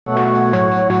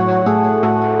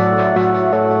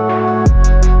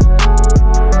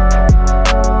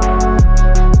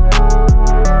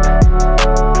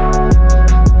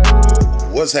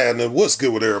What's happening? What's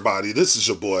good with everybody? This is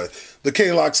your boy, the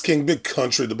K-Locs King, Big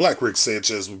Country, the Black Rick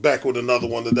Sanchez. We're back with another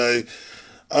one today.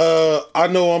 I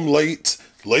know I'm late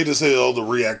as hell to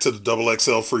react to the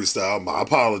XXL freestyle. My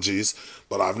apologies,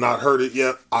 but I've not heard it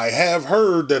yet. I have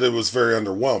heard that it was very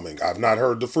underwhelming. I've not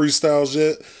heard the freestyles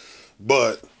yet,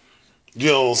 but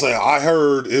you know what I'm saying? I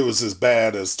heard it was as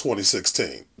bad as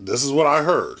 2016. This is what I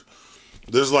heard.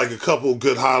 There's like a couple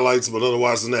good highlights, but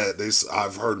otherwise than that,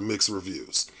 I've heard mixed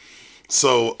reviews.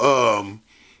 So,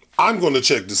 I'm going to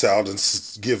check this out and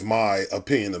give my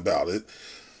opinion about it.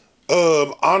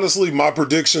 Honestly, my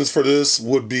predictions for this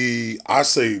would be, I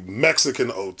say Mexican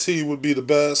OT would be the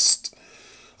best.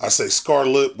 I say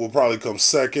ScarLip will probably come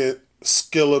second.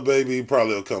 Skilla, baby,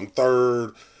 probably will come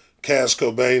third.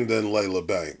 Cobain, then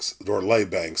Bankz, or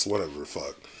Bankz, whatever the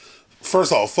fuck.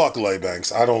 First off, fuck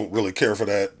Bankz. I don't really care for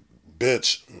that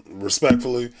bitch,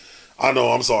 respectfully. I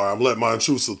know, I'm sorry, I'm letting my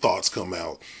intrusive thoughts come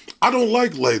out. I don't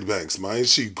like Bankz, man.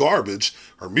 She garbage.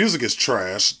 Her music is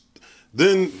trash.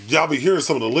 Then y'all be hearing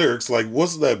some of the lyrics, like,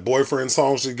 what's that boyfriend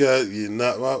song she got?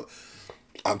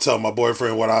 I'm telling my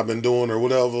boyfriend what I've been doing or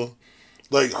whatever.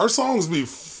 Like, her songs be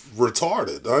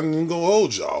retarded. I ain't even gonna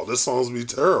hold y'all. This songs be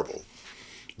terrible.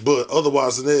 But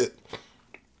otherwise than that,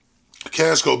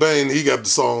 Cobain, he got the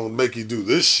song Make You Do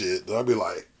This Shit. I'll be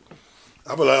like,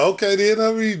 okay then,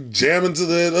 I'll be jamming to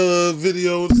that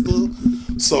video and stuff.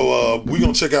 So we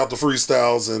gonna check out the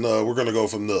freestyles and we're gonna go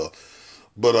from there.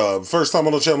 But first time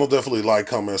on the channel, definitely like,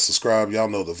 comment, subscribe. Y'all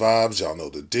know the vibes, y'all know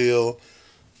the deal.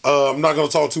 I'm not gonna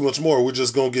talk too much more. We're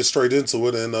just gonna get straight into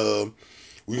it and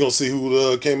we're gonna see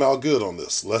who came out good on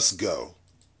this. Let's go.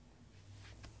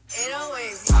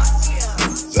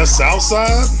 That's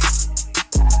Southside?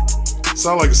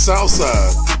 Sound like a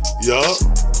Southside. Yup,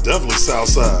 definitely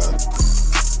Southside.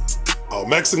 Oh,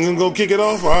 Mexican gonna kick it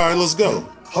off? All right, let's go.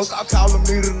 Host, I calling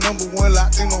me the #1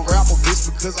 Latino rapper,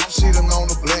 bitch, because I'm shitting on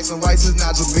the blacks and whites, is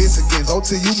not the Mexicans.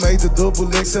 OT, you made the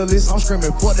XXL list, I'm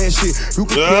screaming, fuck that shit. You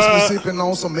can catch me sipping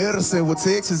on some medicine what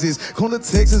Texas is. Come to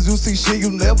Texas, you see shit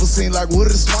you never seen, like what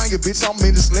is swinging, bitch. I'm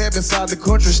in the slab inside the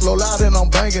country, slow loud and I'm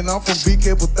banging. I'm from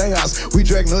BK with they house, we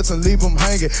drag nuts and leave them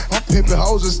hanging. I'm pimping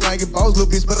hoes and slanging balls, little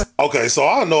bitch, but okay, so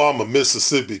I know I'm a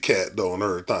Mississippi cat though and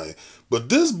everything. But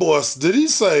this boy, did he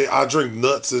say I drink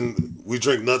nuts and we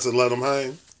drink nuts and let them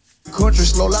hang? Country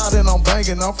slow loud and I'm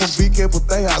banging. I'm from BK with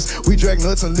they house. We drag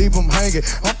nuts and leave them hanging.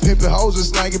 I'm pimping hoes and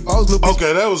slanging balls.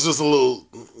 Okay, that was just a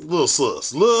little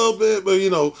sus. Little bit, but you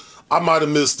know, I might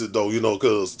have missed it though, you know,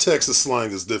 because Texas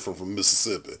slang is different from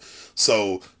Mississippi.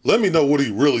 So let me know what he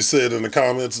really said in the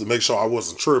comments to make sure I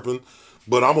wasn't tripping.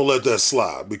 But I'm going to let that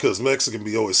slide because Mexican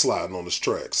be always sliding on this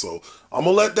track. So I'm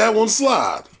going to let that one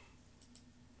slide.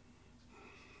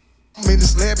 I'm in the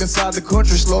slab inside the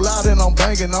country, slow loud and I'm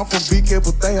banging. I'm from BK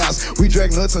with they house. We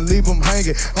drag nuts and leave them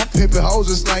hanging. I'm pimping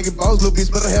hoes and slanging balls. Little bitch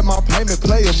better have my payment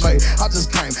player mate. I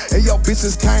just came. Hey, yo,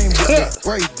 bitches came with me.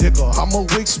 Great digger. I'm a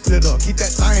wig splitter. Keep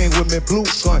that thing with me. Blue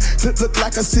gun. Look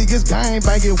like I see his gang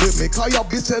banging with me. Call y'all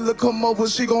bitch, tell her come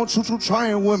over. She gon' choo-choo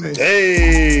train with me.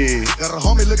 Hey. Got a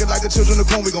homie looking like the children of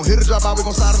the corn. We gon' hit a drop out. We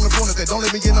gon' slide in the corner. If they don't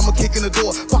let me in, I'ma kick in the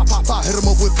door. Pop, pop, pop. Hit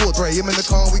him up with full tray. Him in the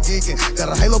car, we geeking.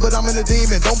 Got a halo, but I'm in a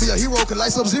demon. Don't be a hero, can light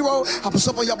Sub-Zero. I push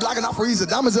up on your block and I freeze it.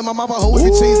 Diamonds in my mouth, I hold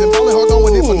it cheese and falling hard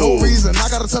going in for no reason. I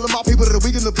gotta tell my people that we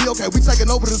gonna be okay. We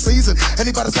taking over the season.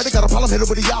 Anybody say they got a problem, hit it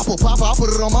with the apple. Papa, I put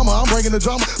it on mama. I'm bringing the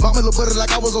drama. Mama look better like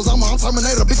I was Osama. I'm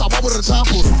Terminator, bitch. I walk with a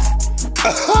chopper.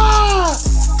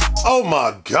 Oh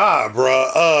my God,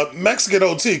 bruh. Mexican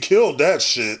OT killed that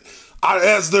shit.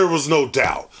 As there was no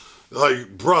doubt.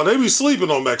 Like, bruh, they be sleeping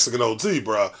on Mexican OT,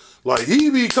 bruh. Like, he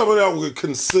be coming out with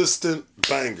consistent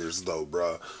bangers, though,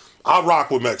 bruh. I rock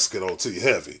with Mexican OT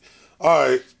heavy. All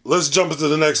right, let's jump into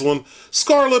the next one.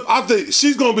 ScarLip, I think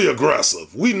she's going to be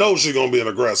aggressive. We know she's going to be an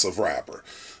aggressive rapper.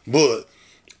 But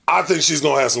I think she's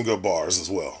going to have some good bars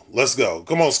as well. Let's go.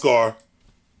 Come on, Scar.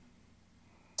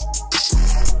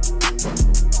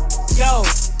 Yo,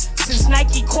 since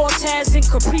Nike, Cortez, and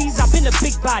Capri's, I've been a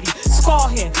big body. Scar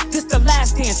here, this the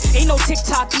last dance. Ain't no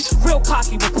tick-tocky, real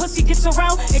cocky. When pussy gets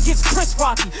around, it gets Chris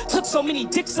Rocky. Took so many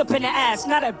dicks up in the ass,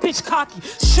 now that bitch cocky.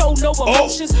 Show no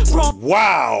emotions, bro.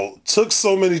 Wow, took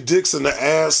so many dicks in the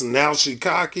ass, and now she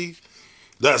cocky?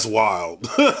 That's wild.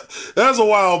 That's a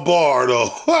wild bar,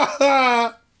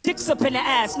 though. Dicks up in the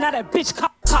ass, now that bitch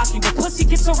cocky. cocky. When pussy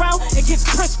gets around, it gets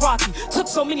Chris Rocky. Took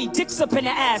so many dicks up in the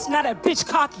ass, now that bitch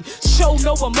cocky. Show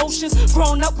no emotions,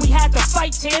 growing up we had to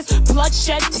fight tears.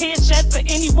 Bloodshed, tears shed for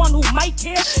anyone who might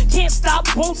care. Can't stop,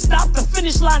 won't stop, the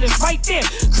finish line is right there.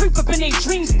 Creep up in their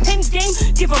dreams, pen game,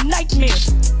 give them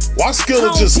nightmares. Why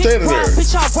Skilla just standing there?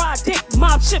 Bitch, I ride dick,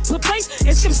 mob shit, put place,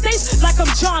 and skip states like I'm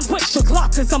John Wick. The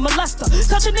Glock is a molester,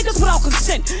 touching niggas without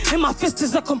consent. And my fist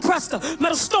is a compressor,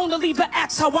 metal stone to leave an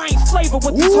axe. How I ain't flavor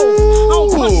with these hoes. I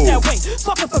don't punch that way,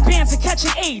 fucking for bands and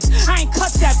catching AIDS. I ain't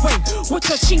cut that way, with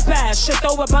your cheap ass. Should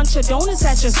throw a bunch of donuts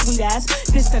at your sweet ass.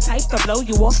 This the type to blow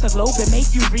you off the globe and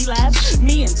make you relapse.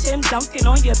 Me and Tim dunking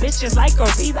on your bitches like a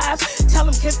relapse. Tell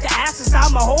them kiss the ass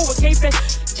inside my hole in case that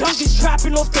youngest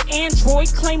trapping off the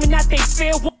Android, claiming that they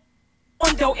fair one.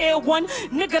 They'll air one,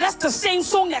 nigga. That's the same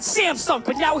song that Sam sung,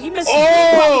 but now he missing.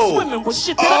 Probably swimming with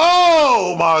shit.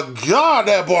 Oh my God,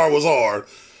 that bar was hard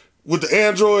with the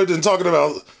Android and talking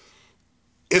about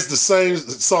it's the same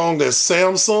song that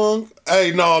Sam sung.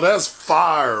 Hey, no, that's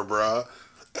fire, bruh.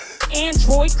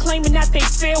 Android claiming that they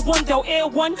fair one, they'll air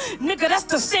one. Nigga, that's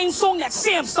the same song that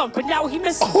Sam sung, but now he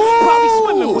missing. Probably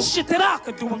swimming with shit that I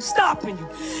could do. I'm stopping you.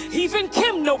 Even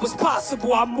Kim know it's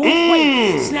possible. I move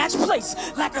weight, snatch place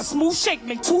like a smooth shake,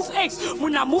 make toothaches.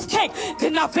 When I move cake,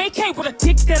 then I vacate with a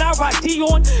dick that I ride D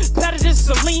on. Better than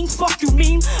Celine, fuck you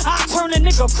mean. I turn a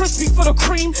nigga crispy for the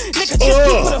cream. Nigga, just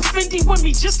keep it a Fendi with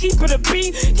me, just keep it a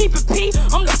B. Keep it P,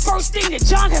 I'm the first thing that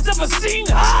John has ever seen.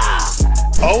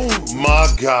 Oh my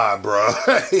God, bro.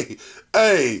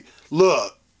 Hey,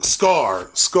 look, Scar.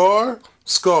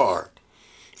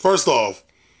 First off,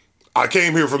 I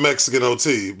came here for Mexican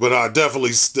OT, but I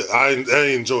definitely,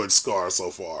 I enjoyed Scar so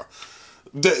far.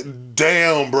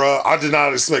 Damn, bro. I did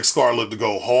not expect ScarLip to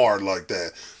go hard like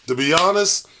that. To be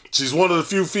honest, she's one of the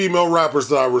few female rappers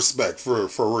that I respect for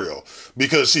real,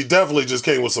 because she definitely just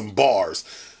came with some bars.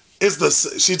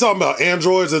 She talking about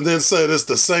androids and then said it's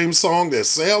the same song that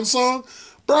Sam sung?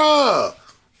 Bruh,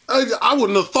 I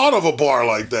wouldn't have thought of a bar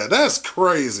like that. That's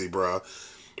crazy, bruh.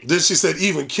 Then she said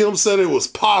even Kim said it was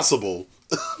possible.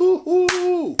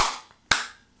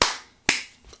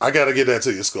 I gotta get that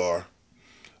to you, Scar.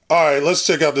 All right, let's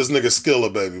check out this nigga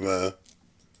Skilla, baby, man.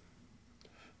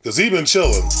 Because he been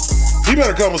chilling. He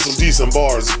better come with some decent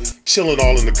bars, chilling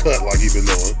all in the cut like he been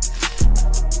doing.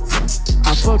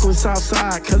 I fuck with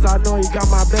Southside, cause I know he got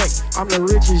my back. I'm the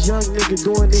richest young nigga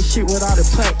doing this shit without a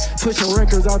plaque. Pushing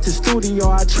records out the studio,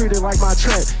 I treat it like my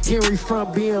trap. Henry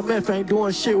from BMF ain't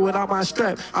doing shit without my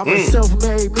strap. I'm a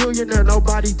self-made millionaire,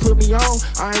 nobody put me on.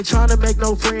 I ain't trying to make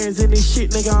no friends in this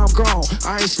shit, nigga, I'm grown.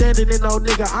 I ain't standing in no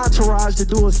nigga entourage to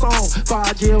do a song.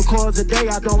 5 jail calls a day,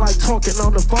 I don't like talking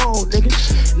on the phone, nigga.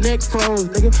 Neck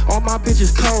froze, nigga, all my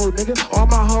bitches cold, nigga. All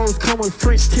my hoes come with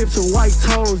French tips and white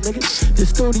toes, nigga. The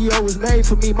studio is made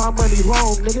for me, my money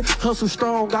long, nigga. Hustle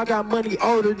strong, I got money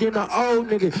older than an old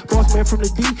nigga. Boss man from the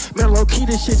D, man, low key,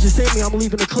 this shit just hit me. I'm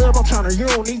leaving the club, I'm trying to hear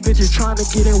on these bitches trying to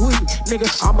get in with me, nigga.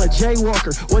 I'm a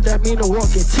jaywalker, what that mean, a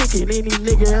walking ticket. Any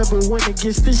nigga ever win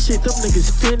against this shit, them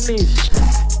niggas finished.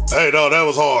 Hey, no, that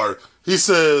was hard. He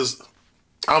says,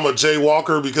 I'm a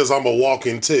jaywalker because I'm a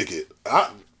walking ticket.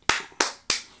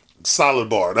 Solid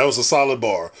bar. That was a solid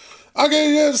bar.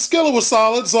 Okay, yeah, Skilla was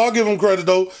solid, so I'll give him credit,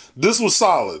 though. This was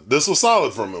solid. This was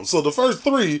solid from him. So the first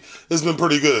 3 has been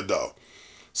pretty good, though.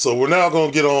 So we're now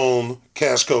going to get on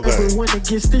Cash Cobain. Win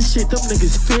against this shit, them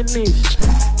niggas finished.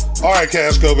 All right,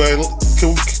 Cash Cobain.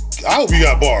 I hope you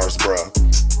got bars, bro.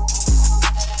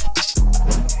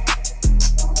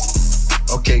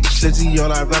 Okay, Slizzy,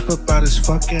 all I rap about is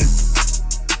fucking.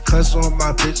 Cuz on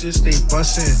my bitches, they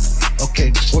bustin'.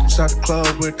 Okay, walk inside the club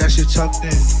with that shit tucked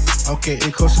in. Okay,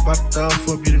 it costs about $1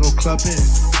 for me to go clubbing.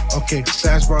 Okay,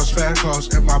 fast bars, fast cars,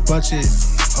 and my budget.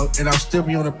 Oh, and I'll still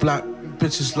be on the block.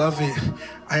 Bitches love it.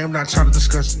 I am not trying to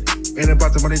discuss it. Ain't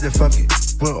about the money, then fuck it.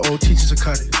 But old teachers are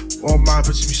cutting. All my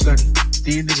bitches be studying.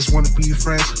 These niggas wanna be your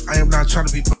friends. I am not trying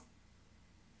to be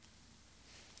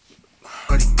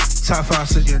buddy. Top 5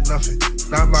 said you're nothing.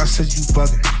 Not my said you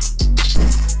bugging.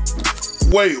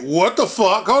 Wait, what the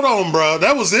fuck? Hold on, bro.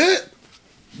 That was it?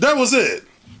 That was it?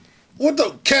 What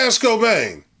the? Cash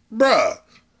Cobain. Bruh.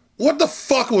 What the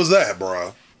fuck was that,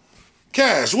 bruh?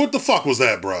 Cash, what the fuck was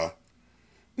that, bruh?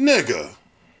 Nigga.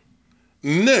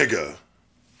 He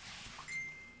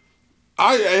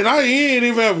ain't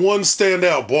even have one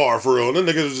standout bar for real. That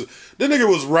nigga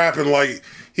was rapping like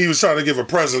he was trying to give a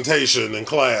presentation in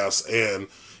class and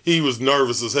he was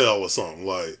nervous as hell or something.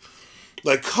 Like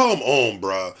come on,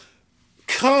 bruh.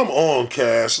 Come on,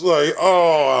 Cash. Like,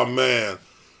 oh, man.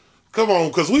 Come on,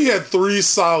 because we had 3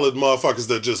 solid motherfuckers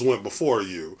that just went before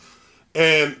you.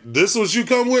 And this was you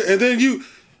come with, and then you...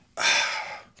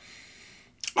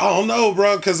 I don't know,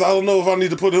 bro, because I don't know if I need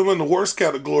to put him in the worst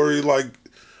category. Like,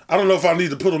 I don't know if I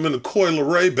need to put him in the Coi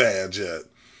Leray badge yet.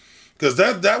 Because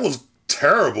that was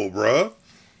terrible, bro.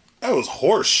 That was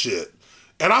horse shit.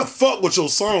 And I fuck with your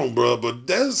song, bro, but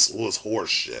this was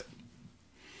horse shit.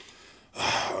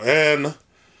 And,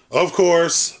 of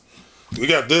course, we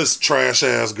got this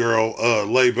trash-ass girl,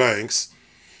 Bankz.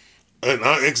 And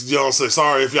y'all say,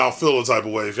 sorry if y'all feel the type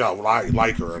of way, if y'all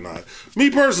like her or not.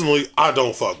 Me personally, I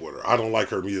don't fuck with her. I don't like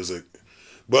her music.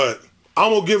 But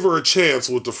I'm going to give her a chance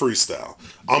with the freestyle.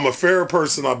 I'm a fair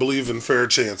person. I believe in fair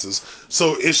chances.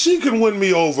 So if she can win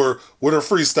me over with her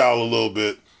freestyle a little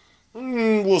bit,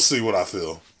 we'll see what I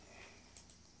feel.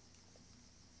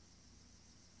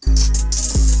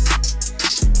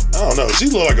 I don't know. She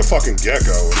look like a fucking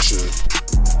gecko and shit.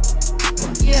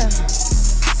 Yeah.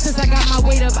 Since I got my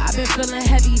weight up, I've been feeling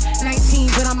heavy. 19,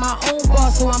 but I'm my own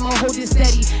boss, so I'ma hold it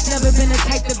steady. Never been the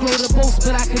type to blow the boast,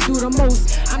 but I can do the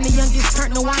most. I'm the youngest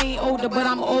turn, no, I ain't older, but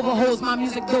I'm overhoes. My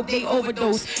music dope, they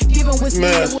overdose. Giving whiskey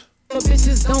what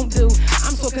bitches don't do.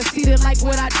 I'm so conceited like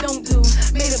what I don't do.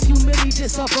 Made a few million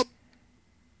just off of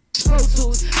Pro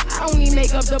Tools. I only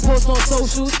make up the post on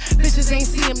socials. Bitches ain't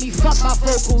seeing me, fuck my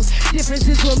vocals.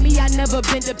 Differences with me, I never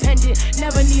been dependent.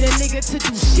 Never need a nigga to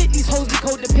do shit, these hoes be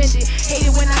codependent. Hate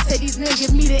it when I say these men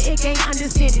give me the ick, ain't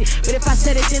understand it. But if I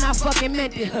said it, then I fucking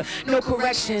meant it. No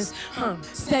corrections.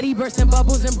 Steady bursting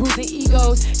bubbles and bruising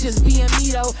egos. Just being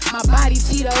me though, my body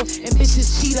Tito and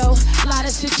bitches Cheeto. Lot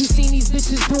of shit you seen these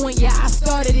bitches doing, yeah, I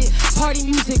started it. Party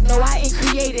music, no, I ain't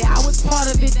created. I was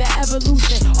part of it, the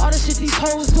evolution. All the shit these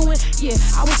hoes doing, yeah,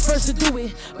 I was first to do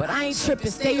it, but I ain't tripping,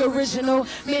 stay original,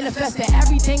 manifesting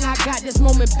everything I got, this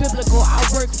moment biblical, I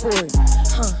work for it,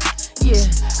 yeah,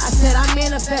 I said I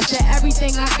manifested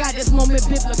everything I got, this moment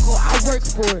biblical, I work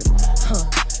for it,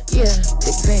 yeah,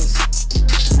 big Bankz.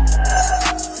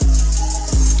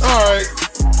 Alright,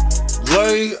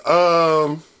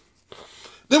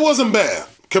 it wasn't bad.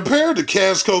 Compared to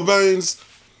Cash Cobain's,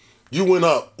 you went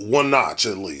up one notch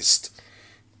at least.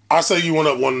 I say you went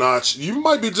up one notch. You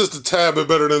might be just a tad bit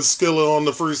better than Skilla on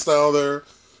the freestyle there.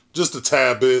 Just a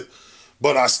tad bit.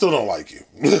 But I still don't like you.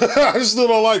 I still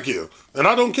don't like you. And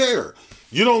I don't care.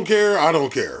 You don't care, I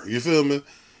don't care. You feel me?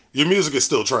 Your music is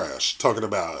still trash. Talking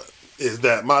about, is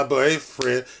that my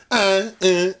boyfriend?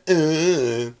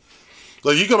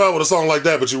 Like, you come out with a song like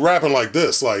that, but you rapping like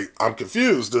this. Like, I'm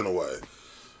confused in a way.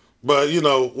 But, you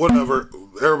know, whatever.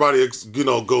 Everybody, you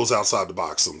know, goes outside the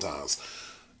box sometimes.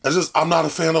 I'm not a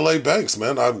fan of Bankz,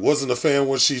 man. I wasn't a fan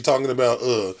when she talking about,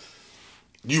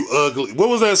 you ugly. What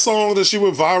was that song that she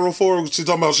went viral for? She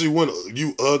talking about she went,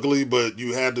 you ugly, but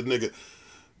you had the nigga.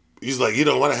 He's like, you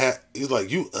don't want to have, he's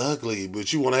like, you ugly,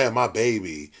 but you want to have my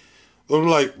baby. I'm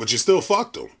like, but you still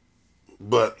fucked him.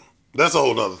 But that's a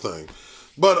whole nother thing.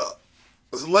 But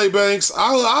Bankz,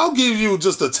 I'll give you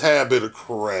just a tad bit of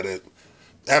credit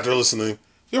after listening.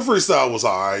 Your freestyle was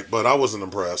all right, but I wasn't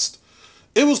impressed.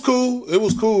 It was cool. It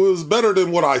was cool. It was better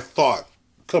than what I thought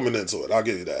coming into it. I'll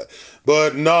give you that.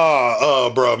 But nah,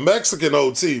 bruh, Mexican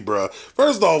OT, bruh.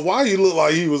 First off, why you look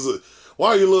like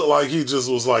he just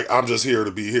was like, I'm just here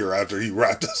to be here after he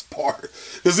rapped this part?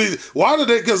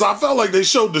 Because I felt like they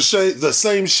showed the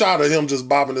same shot of him just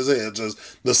bobbing his head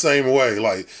just the same way.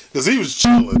 Like, because he was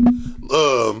chilling.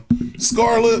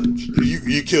 ScarLip,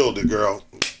 you killed it, girl.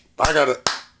 I gotta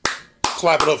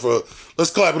clap it up for,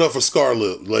 let's clap it up for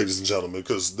ScarLip, ladies and gentlemen,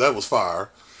 because that was fire.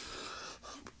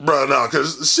 Bruh, nah,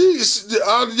 because you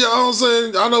know what I'm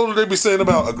saying? I know what they be saying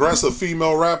about aggressive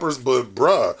female rappers, but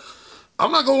bruh,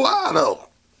 I'm not gonna lie though.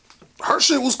 Her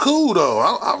shit was cool though.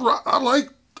 I like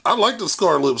the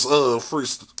ScarLip's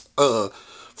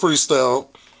freestyle.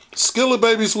 Skilla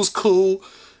Babies was cool.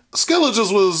 Skilla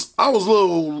just was, I was a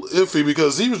little iffy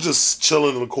because he was just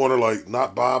chilling in the corner, like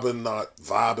not bobbing, not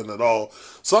vibing at all.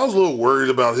 So I was a little worried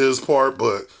about his part,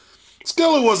 but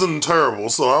Skilla wasn't terrible,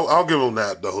 so I'll give him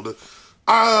that though.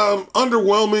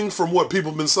 Underwhelming from what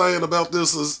people have been saying about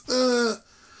this is,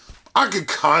 I could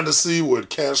kind of see with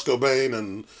Cash Cobain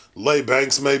and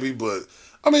Bankz maybe, but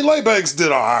I mean, Bankz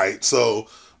did all right, so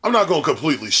I'm not going to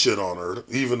completely shit on her,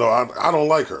 even though I don't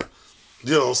like her.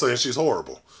 You know what I'm saying? She's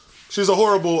horrible. She's a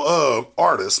horrible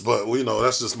artist, but, you know,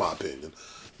 that's just my opinion.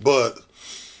 But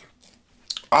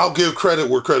I'll give credit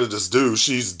where credit is due.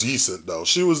 She's decent, though.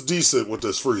 She was decent with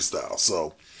this freestyle,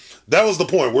 so that was the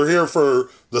point. We're here for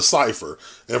the Cypher,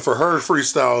 and for her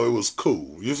freestyle, it was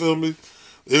cool. You feel me?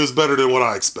 It was better than what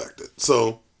I expected.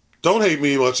 So don't hate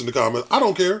me much in the comments. I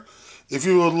don't care. If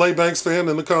you're a Bankz fan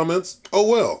in the comments, oh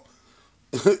well.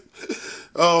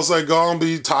 I'll say, go and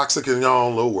be toxic in your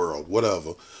own little world,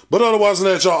 whatever. But otherwise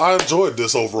than that, y'all, I enjoyed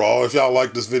this overall. If y'all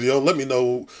like this video, let me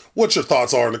know what your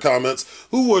thoughts are in the comments.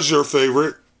 Who was your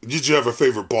favorite? Did you have a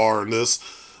favorite bar in this?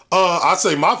 I'd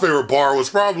say my favorite bar was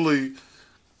probably,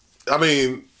 I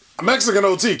mean, Mexican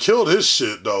OT killed his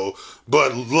shit though.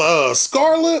 But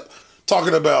ScarLip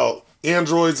talking about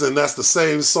androids, and that's the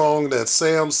same song that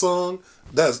Sam sung.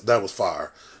 That was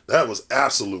fire. That was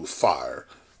absolute fire.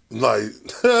 Like,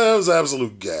 that was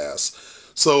absolute gas.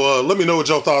 So let me know what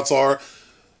your thoughts are.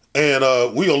 And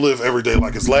we gonna live every day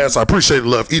like it's last. I appreciate and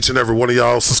love each and every one of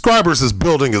y'all. Subscribers is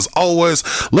building as always.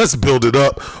 Let's build it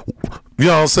up. You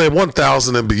know what I'm saying?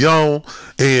 1,000 and beyond.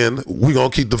 And we gonna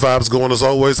keep the vibes going as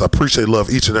always. I appreciate and love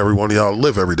each and every one of y'all.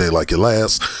 Live every day like it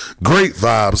lasts. Great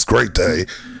vibes, great day.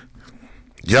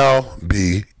 Y'all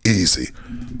be easy.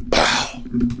 Bow.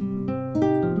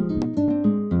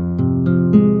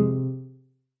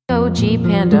 OG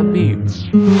Panda Beats.